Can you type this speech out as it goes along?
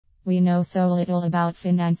We know so little about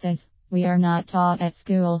finances. We are not taught at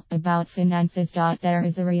school about finances. There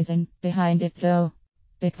is a reason behind it though.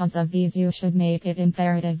 Because of these, you should make it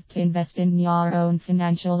imperative to invest in your own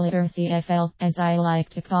financial literacy, FL, as I like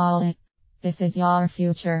to call it. This is your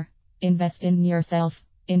future. Invest in yourself.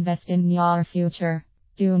 Invest in your future.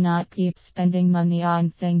 Do not keep spending money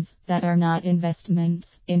on things that are not investments.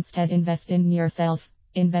 Instead, invest in yourself.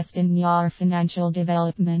 Invest in your financial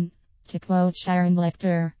development. To quote Sharon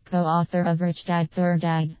Lechter, co-author of Rich Dad Poor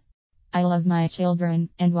Dad, I love my children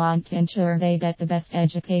and want to ensure they get the best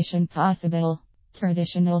education possible.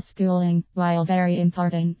 Traditional schooling, while very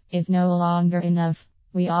important, is no longer enough.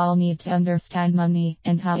 We all need to understand money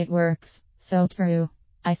and how it works. So true.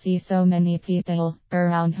 I see so many people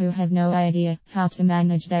around who have no idea how to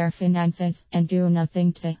manage their finances and do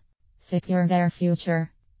nothing to secure their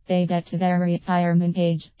future. They get to their retirement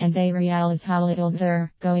age and they realize how little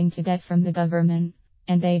they're going to get from the government.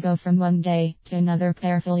 And they go from one day to another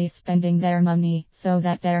carefully spending their money so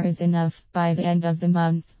that there is enough by the end of the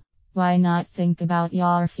month. Why not think about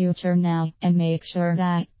your future now and make sure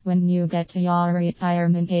that when you get to your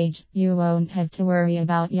retirement age, you won't have to worry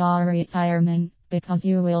about your retirement because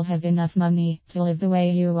you will have enough money to live the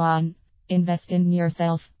way you want. Invest in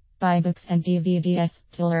yourself. Buy books and DVDs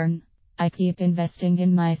to learn. I keep investing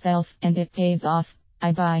in myself and it pays off.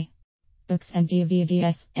 I buy books and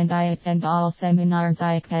DVDs and I attend all seminars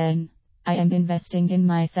I can. I am investing in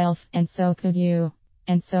myself and so could you.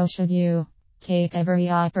 And so should you. Take every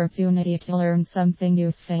opportunity to learn something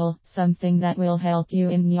useful, something that will help you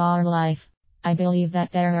in your life. I believe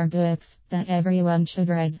that there are books that everyone should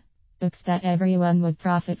read. Books that everyone would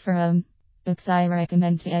profit from. Books I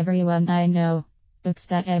recommend to everyone I know. Books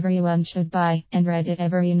that everyone should buy and read it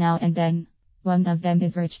every now and then. One of them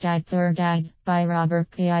is Rich Dad Poor Dad by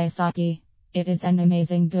Robert Kiyosaki. It is an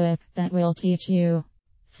amazing book that will teach you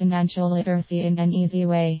financial literacy in an easy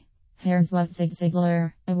way. Here's what Zig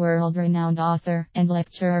Ziglar, a world-renowned author and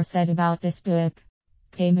lecturer, said about this book.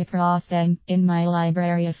 Came across them in my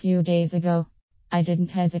library a few days ago. I didn't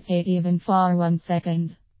hesitate even for 1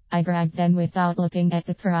 second. I grabbed them without looking at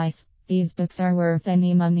the price. These books are worth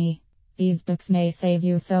any money. These books may save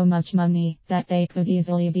you so much money that they could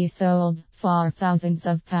easily be sold for thousands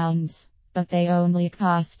of pounds. But they only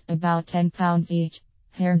cost about £10 each.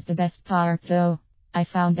 Here's the best part though. I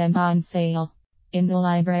found them on sale. In the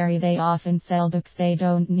library they often sell books they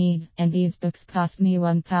don't need, and these books cost me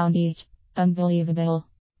 £1 each. Unbelievable.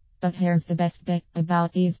 But here's the best bit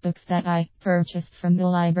about these books that I purchased from the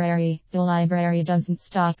library. The library doesn't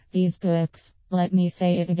stock these books. Let me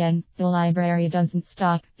say it again. The library doesn't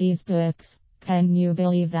stock these books. Can you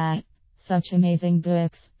believe that? Such amazing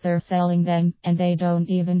books. They're selling them, and they don't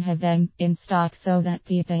even have them in stock so that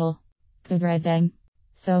people could read them.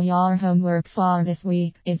 So your homework for this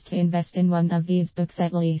week is to invest in one of these books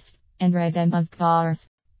at least, and read them of course.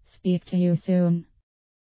 Speak to you soon.